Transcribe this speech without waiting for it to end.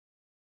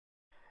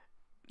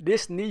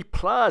Disney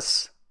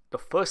Plus. The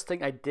first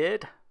thing I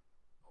did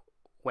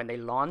when they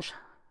launched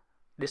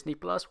Disney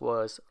Plus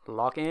was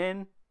log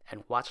in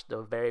and watch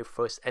the very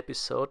first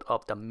episode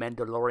of The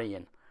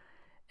Mandalorian.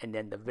 And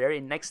then the very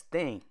next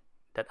thing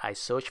that I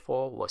searched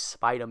for was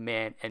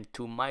Spider-Man, and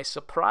to my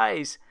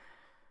surprise,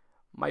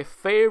 my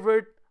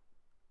favorite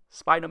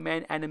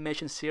Spider-Man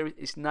animation series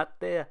is not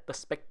there. The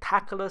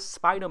Spectacular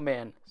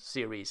Spider-Man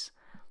series.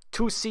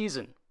 2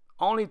 seasons.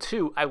 Only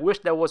 2. I wish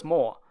there was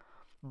more.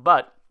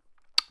 But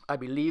I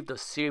believe the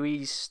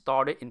series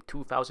started in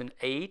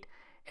 2008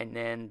 and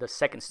then the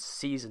second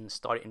season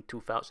started in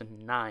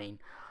 2009.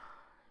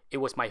 It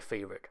was my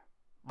favorite.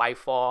 By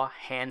far,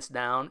 hands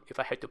down, if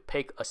I had to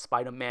pick a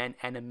Spider-Man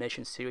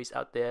animation series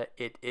out there,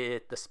 it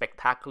is The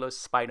Spectacular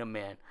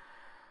Spider-Man.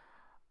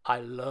 I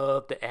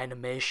love the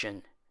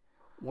animation.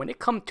 When it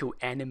comes to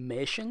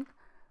animation,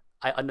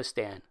 I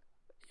understand.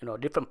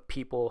 Different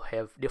people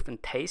have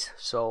different tastes,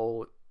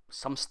 so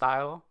some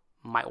style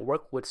might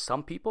work with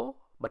some people,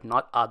 but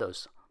not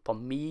others. For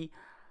me,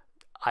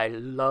 I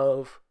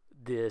love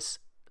this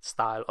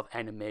style of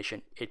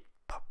animation. It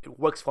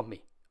works for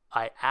me.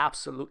 I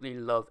absolutely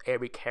love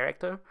every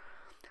character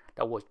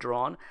that was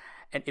drawn.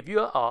 And if you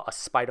are a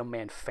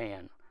Spider-Man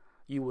fan,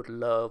 you would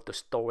love the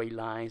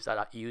storylines that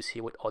are used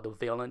here with all the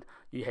villains.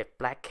 You have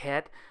Black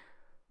Cat,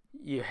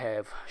 you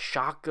have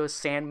Shocker,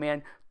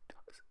 Sandman.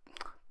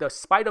 The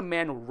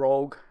Spider-Man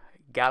Rogue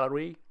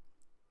Gallery,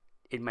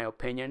 in my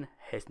opinion,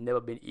 has never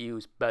been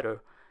used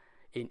better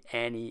in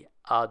any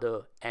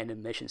other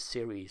animation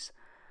series.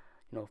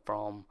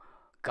 From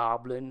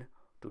Goblin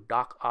to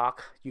Doc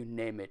Ock, you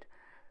name it.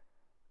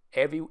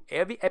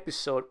 Every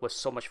episode was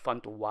so much fun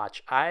to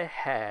watch. I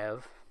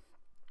have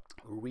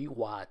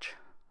rewatched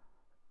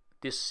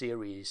this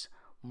series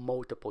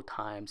multiple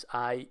times.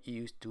 I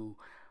used to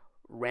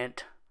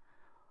rent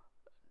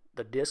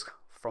the disc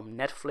from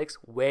Netflix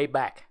way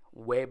back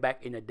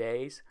in the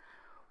days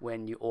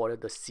when you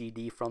ordered the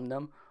CD from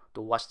them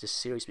to watch this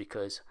series,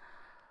 because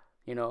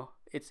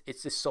it's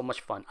just so much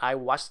fun. I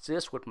watched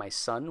this with my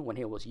son when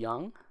he was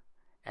young,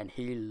 and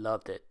he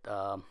loved it.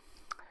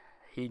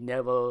 He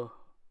never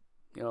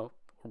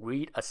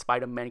read a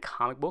Spider-Man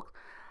comic book,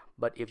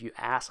 but if you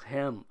ask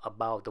him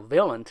about the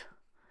villain,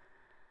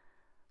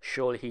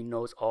 surely he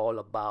knows all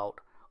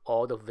about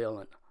all the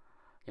villain,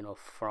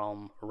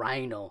 from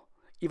Rhino,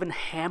 even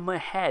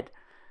Hammerhead,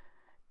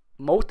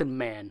 Molten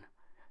Man,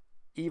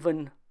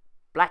 even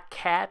Black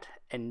Cat,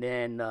 and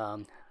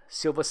then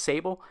Silver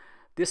Sable.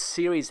 This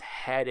series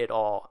had it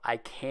all. I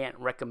can't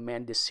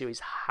recommend this series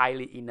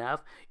highly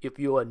enough. If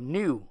you are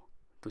new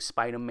to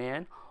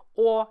Spider-Man,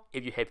 or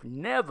if you have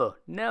never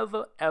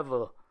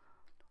ever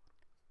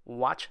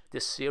watched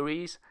this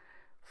series,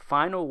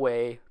 find a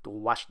way to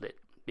watch it,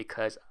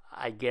 because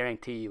I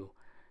guarantee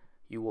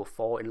you will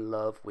fall in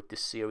love with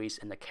this series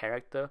and the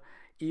character.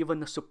 Even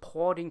the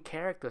supporting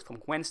characters, from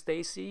Gwen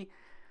Stacy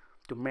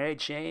to Mary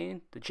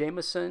Jane to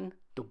Jameson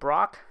to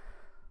Brock,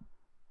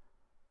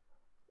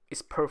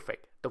 is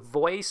perfect. The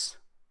voice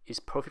is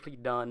perfectly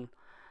done.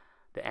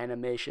 The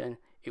animation,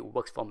 it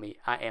works for me.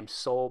 I am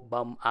so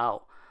bummed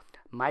out.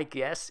 My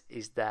guess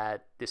is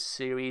that this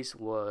series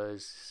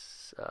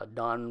was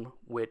done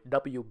with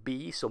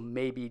WB, so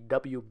maybe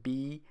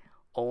WB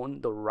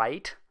owned the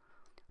right.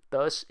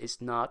 Thus,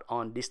 it's not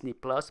on Disney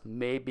Plus.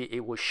 Maybe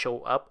it will show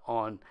up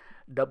on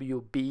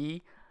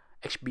WB,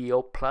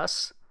 HBO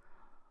Plus.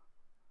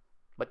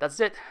 But that's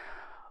it.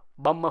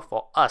 Bummer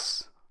for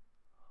us.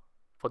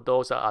 For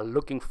those that are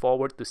looking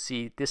forward to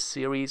see this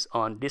series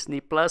on Disney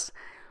Plus,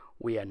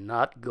 we are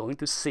not going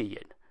to see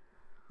it.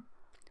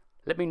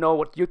 Let me know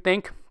what you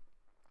think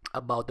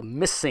about the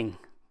missing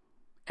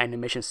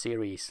animation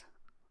series.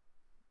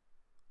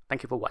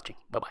 Thank you for watching.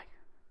 Bye-bye.